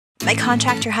my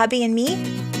contractor hubby and me,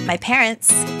 my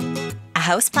parents, a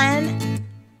house plan,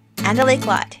 and a lake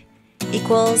lot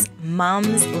equals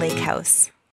Mom's Lake House.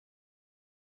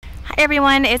 Hi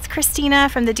everyone, it's Christina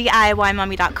from the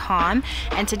DIYMommy.com,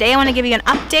 and today I want to give you an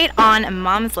update on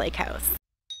Mom's Lake House.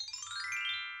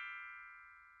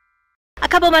 A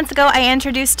couple months ago, I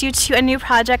introduced you to a new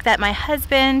project that my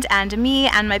husband and me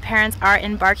and my parents are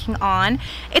embarking on.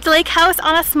 It's a lake house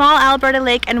on a small Alberta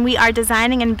lake, and we are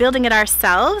designing and building it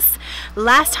ourselves.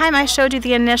 Last time I showed you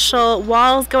the initial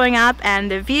walls going up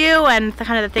and the view and the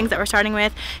kind of the things that we're starting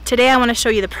with. Today I want to show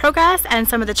you the progress and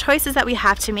some of the choices that we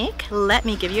have to make. Let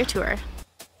me give you a tour.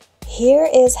 Here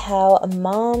is how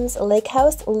Mom's Lake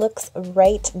House looks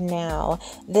right now.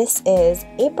 This is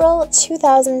April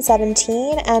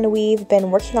 2017, and we've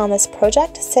been working on this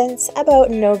project since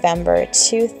about November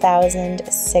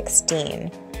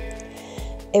 2016.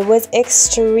 It was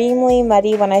extremely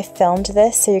muddy when I filmed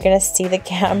this, so you're going to see the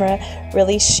camera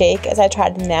really shake as I try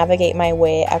to navigate my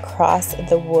way across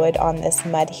the wood on this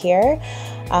mud here.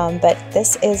 But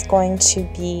this is going to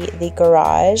be the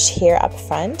garage here up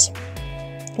front.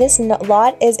 This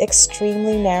lot is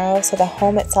extremely narrow, so the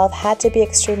home itself had to be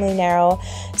extremely narrow.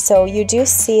 So you do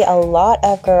see a lot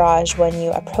of garage when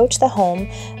you approach the home,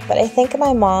 but I think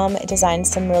my mom designed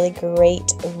some really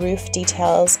great roof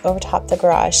details over top the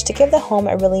garage to give the home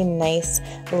a really nice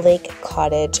lake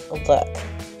cottage look.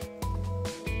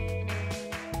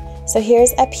 So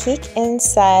here's a peek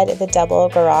inside the double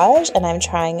garage, and I'm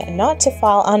trying not to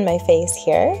fall on my face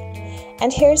here.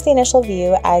 And here's the initial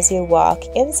view as you walk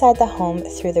inside the home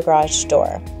through the garage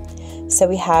door. So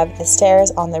we have the stairs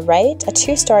on the right, a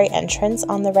two-story entrance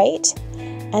on the right,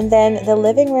 and then the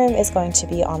living room is going to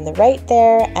be on the right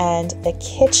there, and the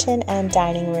kitchen and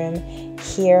dining room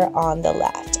here on the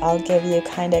left. I'll give you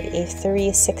kind of a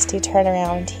 360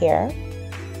 turnaround here.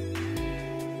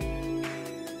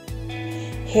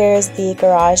 Here's the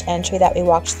garage entry that we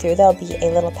walked through. There'll be a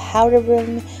little powder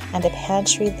room and a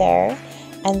pantry there,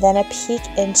 and then a peek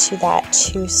into that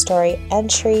two-story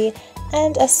entry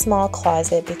and a small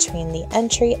closet between the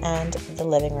entry and the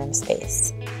living room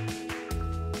space.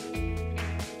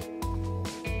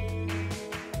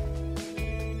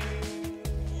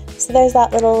 So there's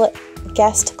that little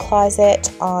guest closet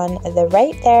on the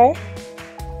right there.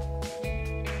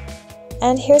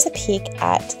 And here's a peek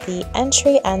at the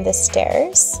entry and the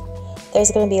stairs. There's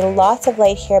going to be lots of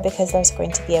light here because there's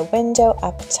going to be a window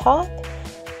up top,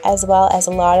 as well as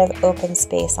a lot of open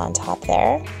space on top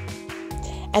there.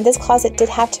 And this closet did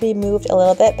have to be moved a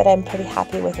little bit, but I'm pretty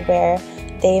happy with where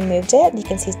they moved it. You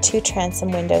can see two transom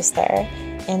windows there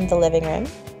in the living room.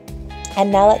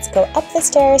 And now let's go up the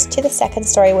stairs to the second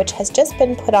story, which has just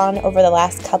been put on over the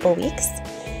last couple weeks.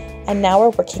 And now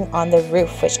we're working on the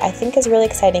roof, which I think is really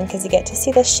exciting because you get to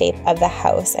see the shape of the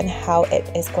house and how it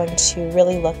is going to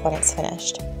really look when it's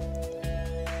finished.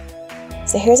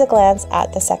 So here's a glance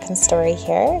at the second story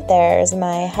here. There's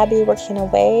my hubby working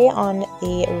away on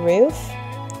the roof.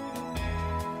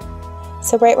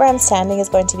 So right where I'm standing is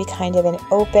going to be kind of an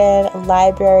open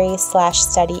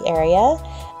library/study area.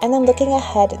 And then looking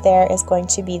ahead there is going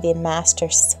to be the master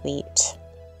suite.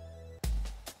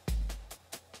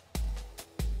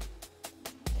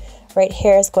 Right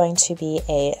here is going to be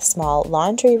a small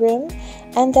laundry room,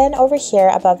 and then over here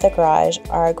above the garage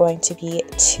are going to be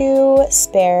two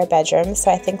spare bedrooms,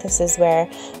 so I think this is where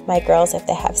my girls, if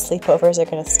they have sleepovers, are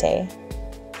going to stay.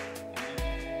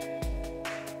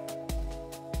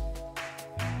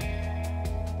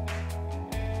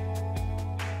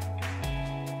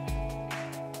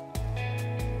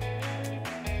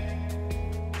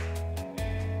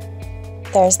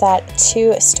 There's that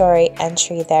two-story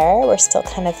entry there. We're still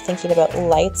kind of thinking about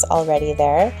lights already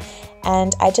there.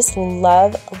 And I just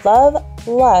love, love,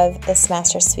 love this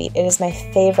master suite. It is my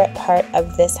favorite part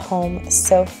of this home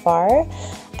so far.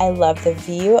 I love the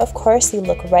view, of course. You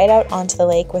look right out onto the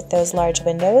lake with those large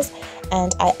windows.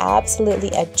 And I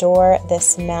absolutely adore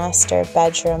this master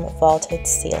bedroom vaulted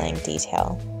ceiling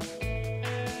detail.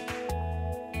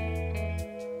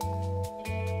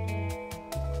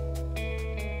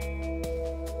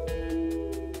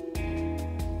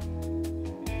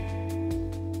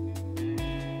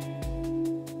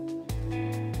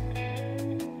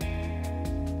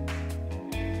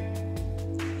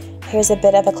 Here's a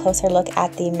bit of a closer look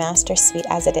at the master suite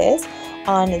as it is.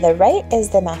 On the right is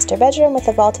the master bedroom with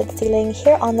a vaulted ceiling.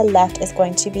 Here on the left is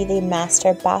going to be the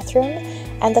master bathroom,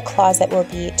 and the closet will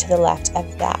be to the left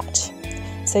of that.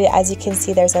 So as you can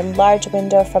see, there's a large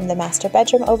window from the master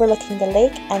bedroom overlooking the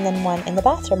lake, and then one in the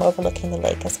bathroom overlooking the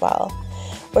lake as well.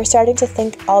 We're starting to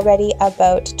think already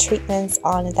about treatments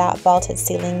on that vaulted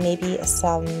ceiling, maybe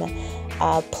some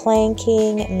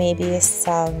planking, maybe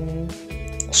some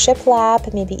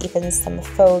shiplap, maybe even some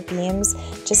faux beams,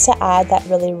 just to add that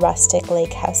really rustic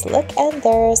lake house look. And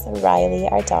there's Riley,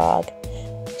 our dog.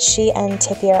 She and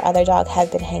Tippy, our other dog,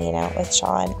 have been hanging out with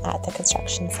Sean at the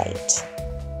construction site.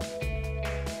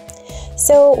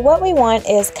 So what we want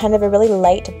is kind of a really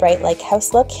light, bright lake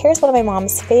house look. Here's one of my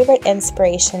mom's favorite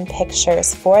inspiration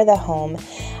pictures for the home.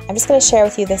 I'm just going to share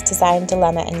with you this design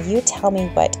dilemma and you tell me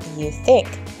what you think.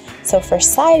 So for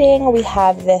siding, we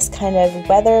have this kind of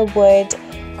weatherwood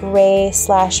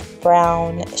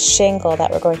gray/brown shingle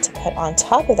that we're going to put on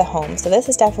top of the home. So this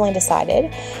is definitely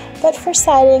decided. But for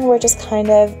siding, we're just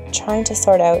kind of trying to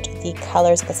sort out the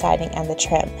colors of the siding and the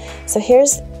trim. So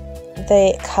here's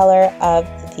the color of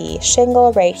the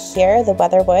shingle right here, the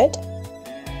weatherwood.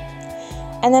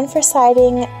 And then for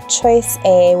siding, choice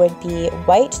A would be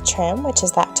white trim, which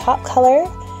is that top color.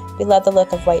 We love the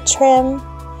look of white trim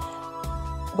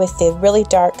with the really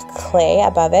dark clay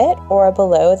above it, or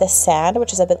below the sand,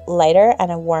 which is a bit lighter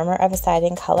and a warmer of a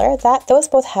siding color. Those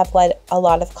both have a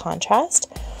lot of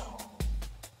contrast.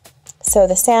 So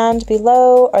the sand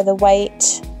below or the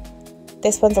white,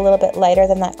 this one's a little bit lighter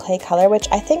than that clay color, which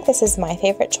I think this is my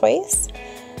favorite choice.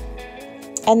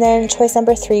 And then choice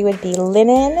number 3 would be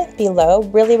linen below,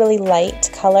 really, really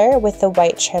light color with the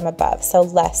white trim above, so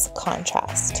less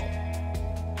contrast.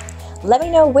 Let me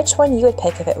know which one you would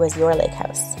pick if it was your lake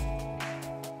house.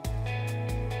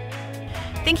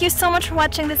 Thank you so much for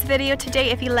watching this video today.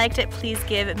 If you liked it, please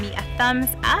give me a thumbs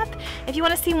up. If you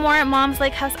want to see more Mom's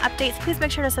Lake House updates, please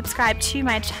make sure to subscribe to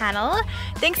my channel.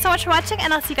 Thanks so much for watching,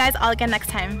 and I'll see you guys all again next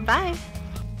time. Bye!